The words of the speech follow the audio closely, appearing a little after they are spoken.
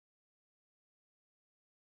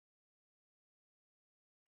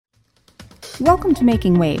Welcome to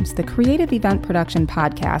Making Waves, the creative event production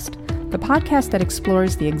podcast, the podcast that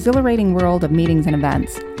explores the exhilarating world of meetings and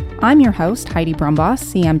events. I'm your host, Heidi Brumbaugh,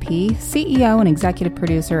 CMP, CEO and executive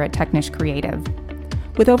producer at Technish Creative.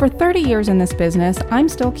 With over 30 years in this business, I'm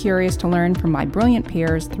still curious to learn from my brilliant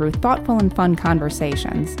peers through thoughtful and fun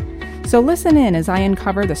conversations. So listen in as I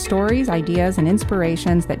uncover the stories, ideas, and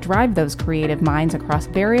inspirations that drive those creative minds across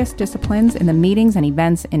various disciplines in the meetings and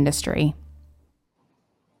events industry.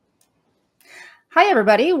 Hi,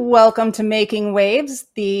 everybody. Welcome to Making Waves,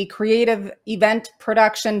 the creative event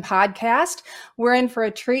production podcast. We're in for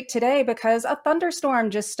a treat today because a thunderstorm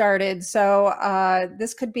just started, so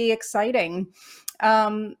this could be exciting.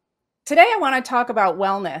 Today, I want to talk about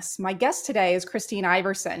wellness. My guest today is Kristine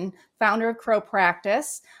Iverson, founder of Crow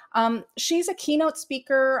Practice. She's a keynote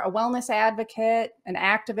speaker, a wellness advocate, an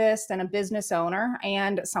activist, and a business owner,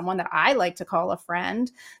 and someone that I like to call a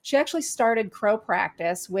friend. She actually started Crow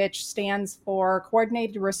Practice, which stands for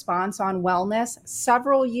Coordinated Response on Wellness,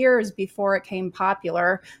 several years before it became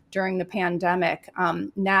popular during the pandemic.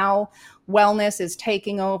 Now, wellness is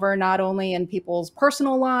taking over not only in people's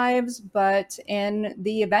personal lives, but in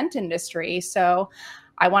the event industry. So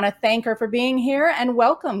I want to thank her for being here and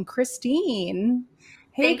welcome, Kristine.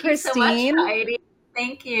 Hey, Thank Kristine. you so much, Heidi.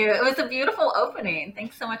 Thank you. It was a beautiful opening.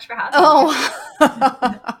 Thanks so much for having me.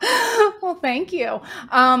 Well, thank you.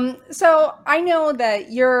 So I know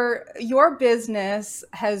that your business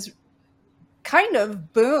has kind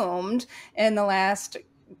of boomed in the last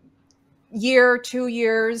year, 2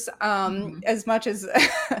 years, as much as,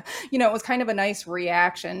 it was kind of a nice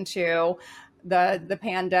reaction to the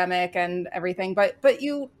pandemic and everything. But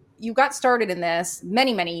you got started in this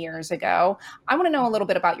many, many years ago. I want to know a little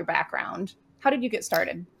bit about your background. How did you get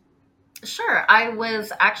started? Sure. I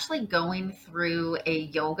was actually going through a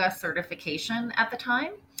yoga certification at the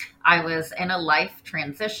time. I was in a life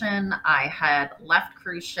transition. I had left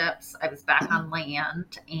cruise ships. I was back on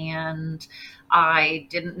land and I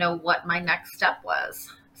didn't know what my next step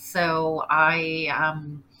was. So it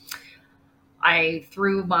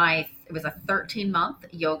was a 13-month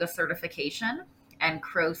yoga certification. And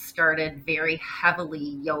Crow started very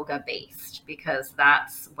heavily yoga based because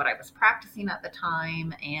that's what I was practicing at the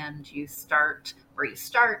time. And you start where you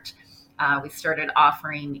start. We started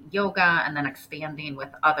offering yoga and then expanding with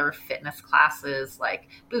other fitness classes like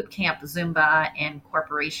boot camp, Zumba, in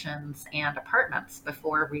corporations and apartments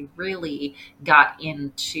before we really got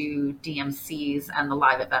into DMCs and the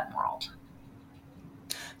live event world.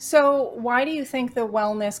 So why do you think the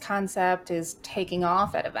wellness concept is taking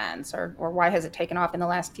off at events, or why has it taken off in the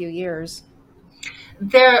last few years?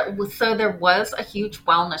 There was a huge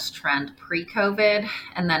wellness trend pre-COVID,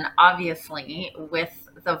 and then obviously with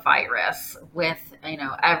the virus, with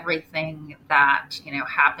everything that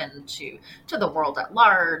happened to the world at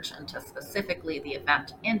large and to specifically the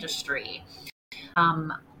event industry.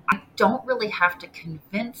 I don't really have to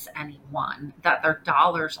convince anyone that their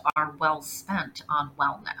dollars are well spent on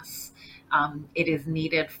wellness. It is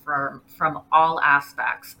needed from all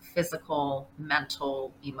aspects: physical,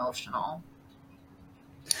 mental, emotional.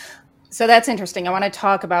 So that's interesting. I want to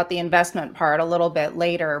talk about the investment part a little bit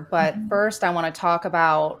later, but first I want to talk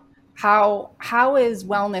about how is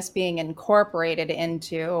wellness being incorporated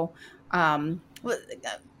into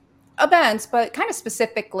events, but kind of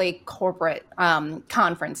specifically corporate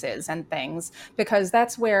conferences and things, because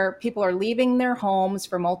that's where people are leaving their homes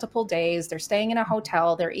for multiple days. They're staying in a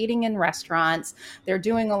hotel, they're eating in restaurants, they're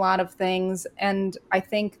doing a lot of things. And I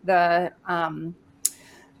think the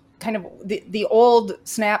kind of the old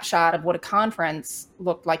snapshot of what a conference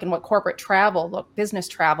looked like and what business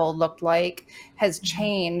travel looked like has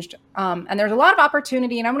changed. And there's a lot of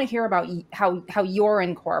opportunity, and I want to hear about how you're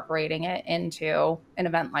incorporating it into an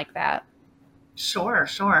event like that. Sure.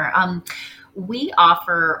 We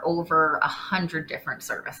offer over 100 different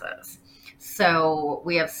services. So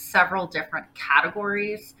we have several different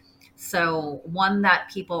categories. So one that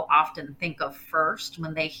people often think of first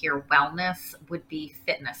when they hear wellness would be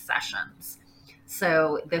fitness sessions.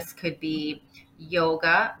 So this could be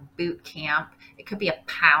yoga, boot camp. It could be a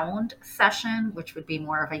pound session, which would be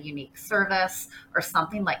more of a unique service, or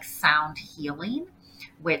something like sound healing,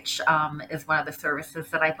 which is one of the services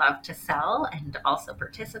that I love to sell and also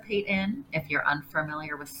participate in if you're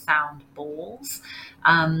unfamiliar with sound bowls.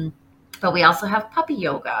 But we also have puppy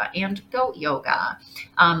yoga and goat yoga.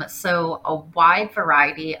 So a wide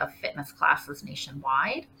variety of fitness classes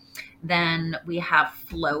nationwide. Then we have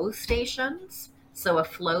flow stations. So a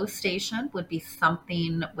flow station would be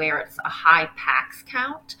something where it's a high pax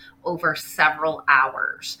count over several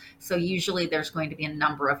hours. So usually there's going to be a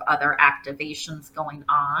number of other activations going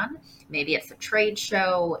on. Maybe it's a trade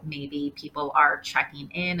show, maybe people are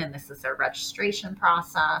checking in and this is their registration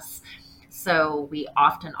process. So we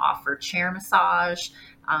often offer chair massage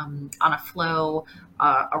on a flow,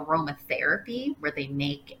 aromatherapy where they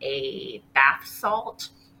make a bath salt,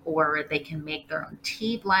 or they can make their own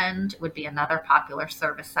tea blend, would be another popular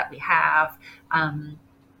service that we have.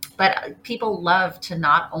 But people love to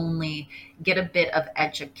not only get a bit of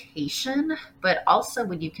education, but also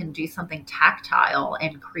when you can do something tactile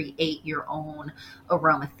and create your own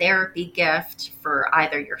aromatherapy gift for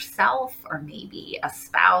either yourself or maybe a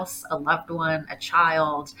spouse, a loved one, a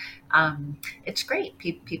child. It's great.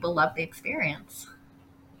 People love the experience.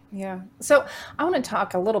 Yeah. So I want to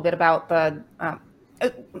talk a little bit about uh,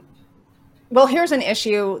 well, here's an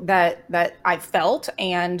issue that I've felt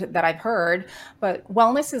and that I've heard, but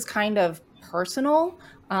wellness is kind of personal.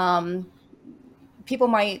 Um, People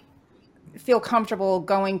might feel comfortable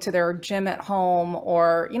going to their gym at home,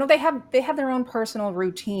 or they have their own personal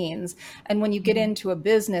routines, and when you get Mhm. into a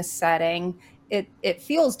business setting, it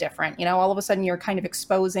feels different. All of a sudden you're kind of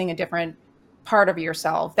exposing a different part of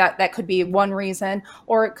yourself. That could be one reason,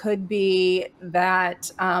 or it could be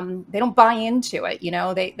that they don't buy into it.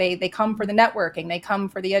 They come for the networking, they come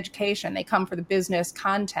for the education, they come for the business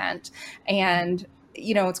content, and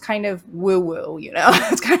it's kind of woo woo.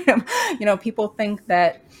 It's kind of, people think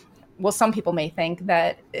that, well, some people may think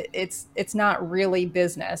that it's not really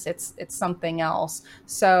business, it's something else.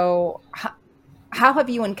 So how have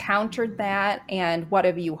you encountered that, and what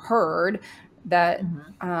have you heard that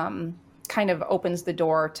Mhm. kind of opens the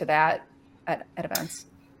door to that at events?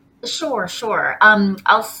 Sure, sure.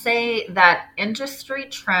 I'll say that industry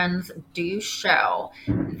trends do show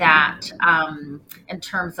that in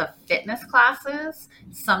terms of fitness classes,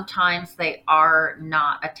 sometimes they are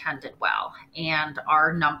not attended well. And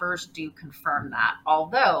our numbers do confirm that,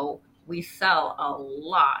 although we sell a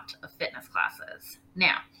lot of fitness classes.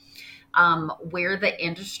 Now, where the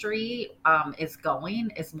industry is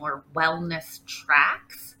going is more wellness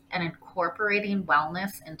tracks and incorporating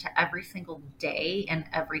wellness into every single day and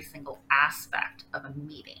every single aspect of a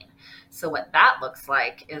meeting. So, what that looks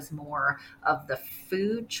like is more of the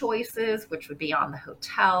food choices, which would be on the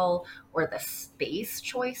hotel, or the space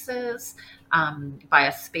choices. By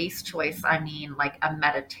a space choice, I mean like a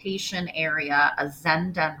meditation area, a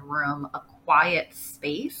Zen den room, a quiet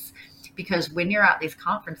space, because when you're at these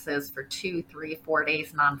conferences for 2, 3, 4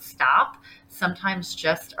 days nonstop, sometimes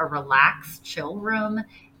just a relaxed chill room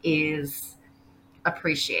is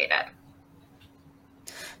appreciated.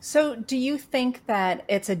 So, do you think that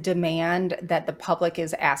it's a demand that the public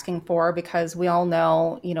is asking for? Because we all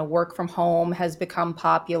know, work from home has become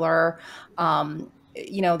popular.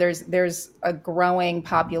 There's a growing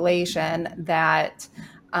population that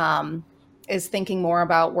is thinking more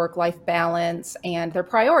about work-life balance, and their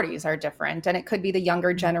priorities are different. And it could be the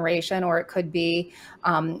younger generation, or it could be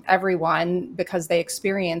everyone, because they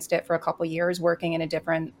experienced it for a couple of years working in a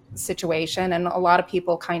different situation. And a lot of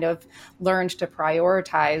people kind of learned to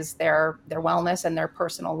prioritize their wellness and their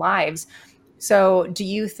personal lives. So, do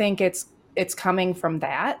you think it's coming from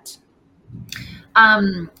that?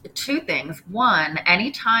 Two things. One,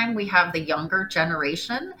 anytime we have the younger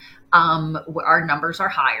generation, our numbers are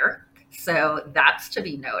higher. So that's to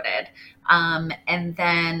be noted. And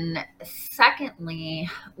then, secondly,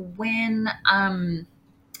 when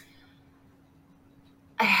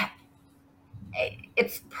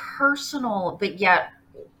it's personal, but yet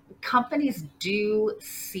companies do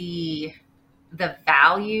see the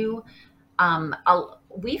value.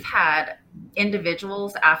 We've had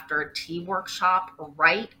individuals after a tea workshop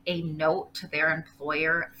write a note to their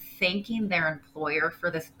employer thanking their employer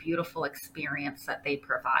for this beautiful experience that they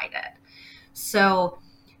provided. So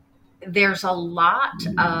there's a lot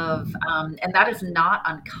of, and that is not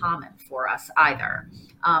uncommon for us either.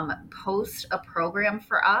 Post a program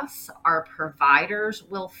for us, our providers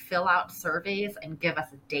will fill out surveys and give us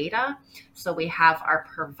data. So we have our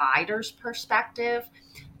providers' perspective.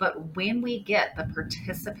 But when we get the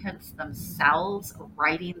participants themselves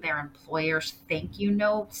writing their employers' thank you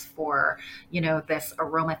notes for, this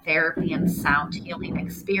aromatherapy and sound healing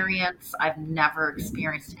experience, I've never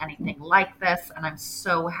experienced anything like this. And I'm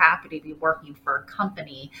so happy to be working for a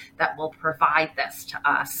company that will provide this to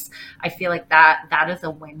us. I feel like that is a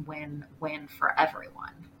win-win-win for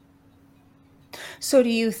everyone. So, do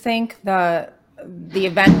you think the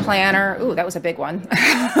event planner? Ooh, that was a big one.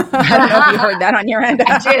 I don't know if you heard that on your end.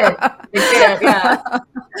 I did. I did, yeah.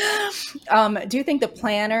 Do you think the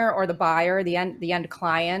planner or the buyer, the end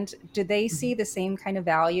client, do they see the same kind of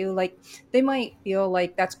value? Like they might feel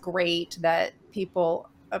like that's great that people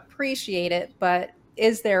appreciate it, but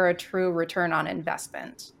is there a true return on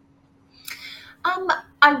investment? Um,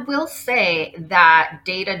 I will say that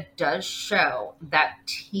data does show that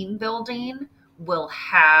team building will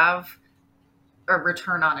have a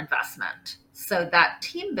return on investment. So that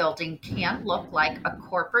team building can look like a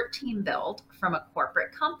corporate team build from a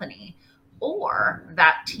corporate company, or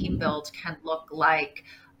that team build can look like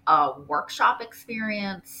a workshop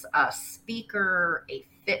experience, a speaker, a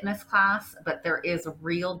fitness class, but there is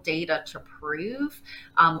real data to prove,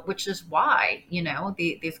 which is why,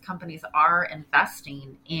 these companies are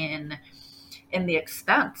investing in the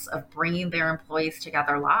expense of bringing their employees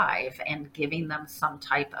together live and giving them some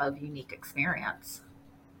type of unique experience.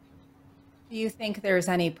 Do you think there's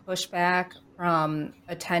any pushback from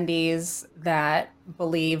attendees that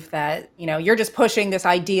believe that, you're just pushing this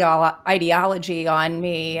ideology on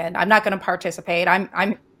me and I'm not going to participate. I'm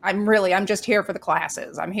just here for the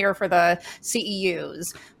classes. I'm here for the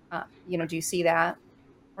CEUs. Do you see that?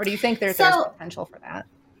 Or do you think there's So, potential for that?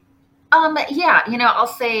 yeah, I'll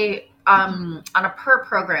say on a per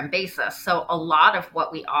program basis. So, a lot of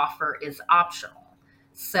what we offer is optional.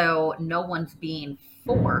 So, no one's being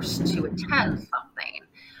forced to attend something.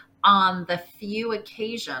 On the few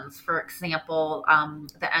occasions, for example,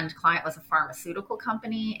 the end client was a pharmaceutical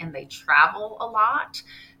company and they travel a lot.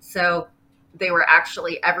 So they were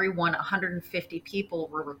actually, everyone, 150 people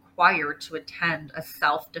were required to attend a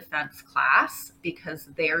self defense class because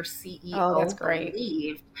their Oh, that's CEO great.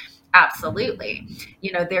 believed, absolutely,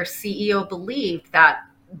 their CEO believed that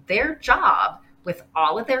their job with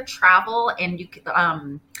all of their travel and you could,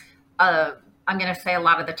 uh, I'm going to say a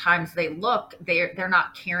lot of the times they're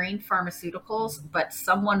not carrying pharmaceuticals, but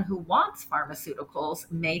someone who wants pharmaceuticals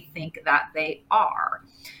may think that they are.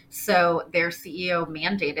 So their CEO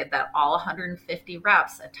mandated that all 150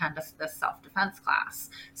 reps attend this self defense class.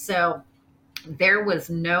 So there was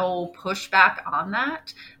no pushback on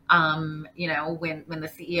that. When the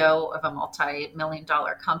CEO of a multi-million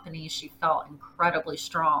dollar company, she felt incredibly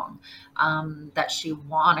strong that she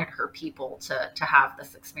wanted her people to have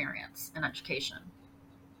this experience in education.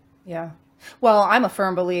 Yeah. Well, I'm a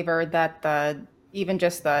firm believer that even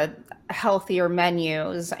just the healthier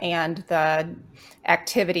menus and the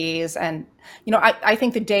activities and I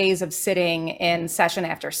think the days of sitting in session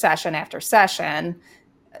after session after session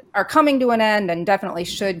are coming to an end and definitely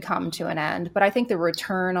should come to an end. But I think the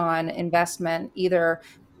return on investment, either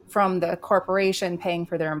from the corporation paying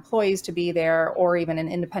for their employees to be there, or even an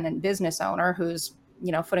independent business owner who's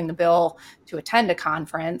footing the bill to attend a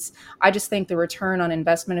conference, I just think the return on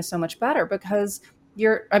investment is so much better because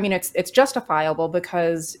it's justifiable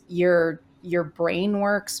because your brain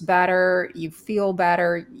works better, you feel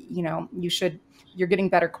better, you're getting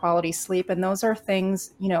better quality sleep, and those are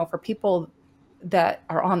things for people that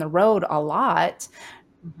are on the road a lot,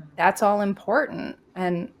 Mhm, that's all important.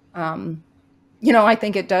 And I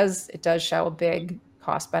think it does show a big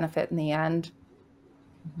cost benefit in the end.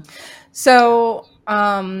 mhm. So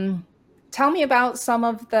tell me about some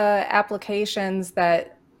of the applications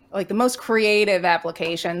that, like the most creative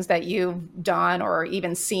applications that you've done or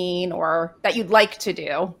even seen or that you'd like to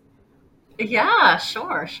do. Yeah,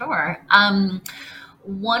 sure, sure.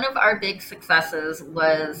 One of our big successes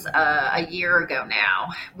was a year ago now.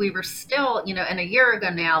 We were still, and a year ago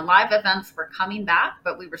now, live events were coming back,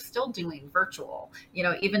 but we were still doing virtual.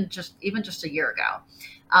 Even just a year ago,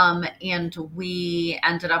 and we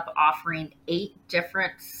ended up offering 8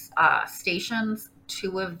 different stations.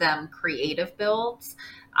 2 of them creative builds,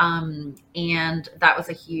 and that was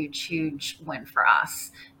a huge, huge win for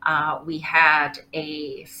us. We had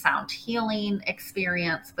a sound healing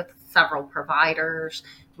experience with several providers.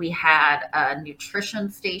 We had a nutrition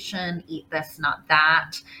station, Eat This, Not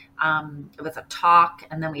That. It was a talk.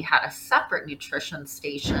 And then we had a separate nutrition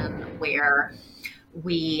station where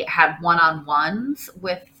we had one on ones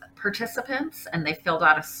with participants and they filled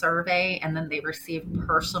out a survey and then they received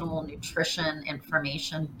personal nutrition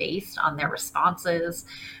information based on their responses.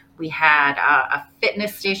 We had a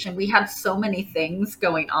fitness station. We had so many things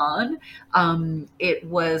going on.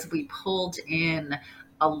 We pulled in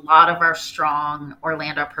a lot of our strong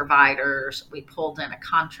Orlando providers. We pulled in a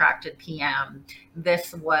contracted PM.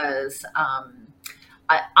 This was,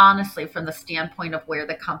 honestly, from the standpoint of where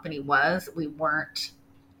the company was, we weren't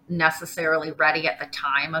necessarily ready at the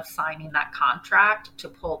time of signing that contract to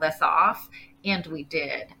pull this off. And we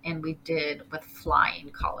did with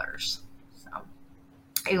flying colors. So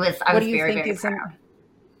I What was do you very, think very is proud. in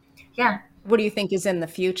Yeah. what do you think is in the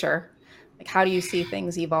future? Like, how do you see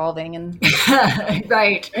things evolving? And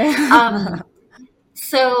right.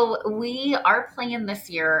 So our plan this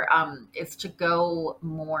year is to go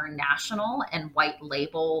more national and white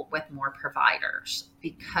label with more providers,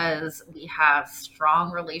 because we have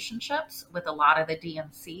strong relationships with a lot of the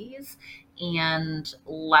DMCs and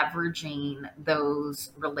leveraging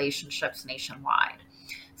those relationships nationwide.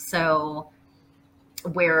 So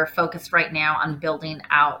we're focused right now on building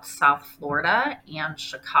out South Florida, and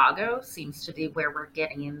Chicago seems to be where we're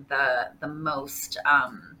getting the most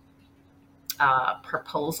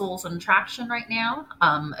proposals and traction right now.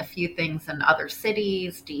 A few things in other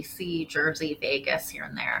cities, DC, Jersey, Vegas, here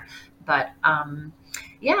and there. But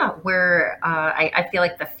yeah, I feel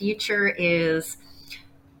like the future is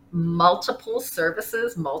multiple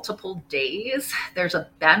services, multiple days. There's a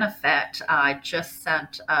benefit. I just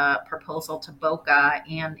sent a proposal to Boca,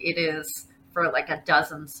 and it is for like a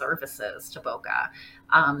dozen services to Boca.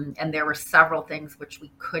 And there were several things which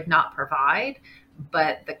we could not provide,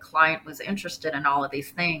 but the client was interested in all of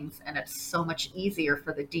these things. And it's so much easier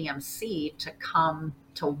for the DMC to come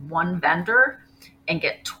to one vendor and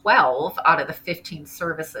get 12 out of the 15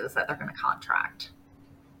 services that they're going to contract.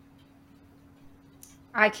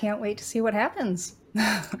 I can't wait to see what happens.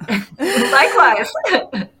 Likewise.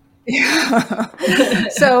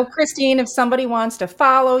 So, Kristine, if somebody wants to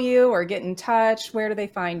follow you or get in touch, where do they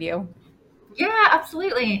find you? Yeah,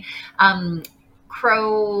 absolutely.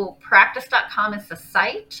 Crowpractice.com is the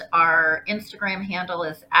site. Our Instagram handle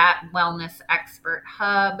is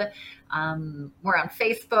 @wellnessexperthub. We're on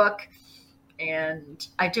Facebook, and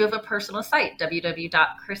I do have a personal site,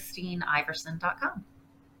 www.kristineiverson.com.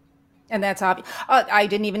 And that's obvious. I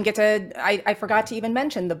didn't even get to, I forgot to even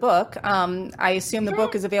mention the book. I assume the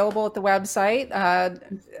book is available at the website,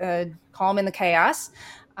 Calm in the Chaos.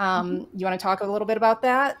 You want to talk a little bit about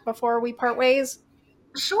that before we part ways?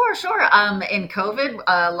 Sure. In COVID,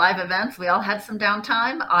 live events, we all had some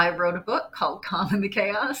downtime. I wrote a book called Calm in the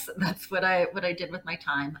Chaos. That's what I did with my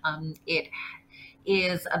time. It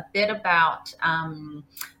is a bit about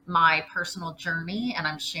my personal journey, and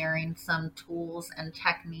I'm sharing some tools and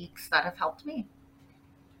techniques that have helped me.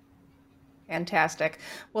 Fantastic.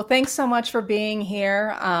 Well, thanks so much for being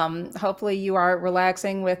here. Hopefully you are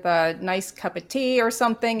relaxing with a nice cup of tea or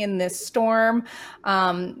something in this storm.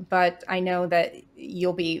 But I know that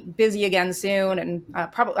you'll be busy again soon, and I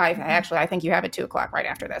think you have at 2:00 right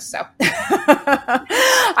after this. So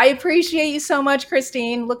I appreciate you so much,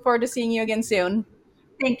 Kristine. Look forward to seeing you again soon.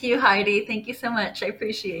 Thank you, Heidi. Thank you so much. I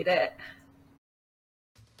appreciate it.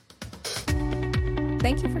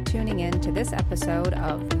 Thank you for tuning in to this episode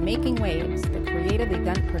of Making Waves, the Creative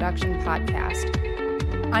Event Production Podcast.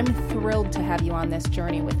 I'm thrilled to have you on this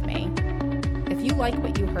journey with me. If you like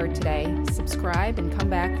what you heard today, subscribe and come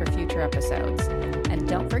back for future episodes. And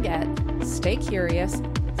don't forget, stay curious,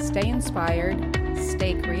 stay inspired,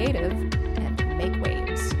 stay creative, and make waves.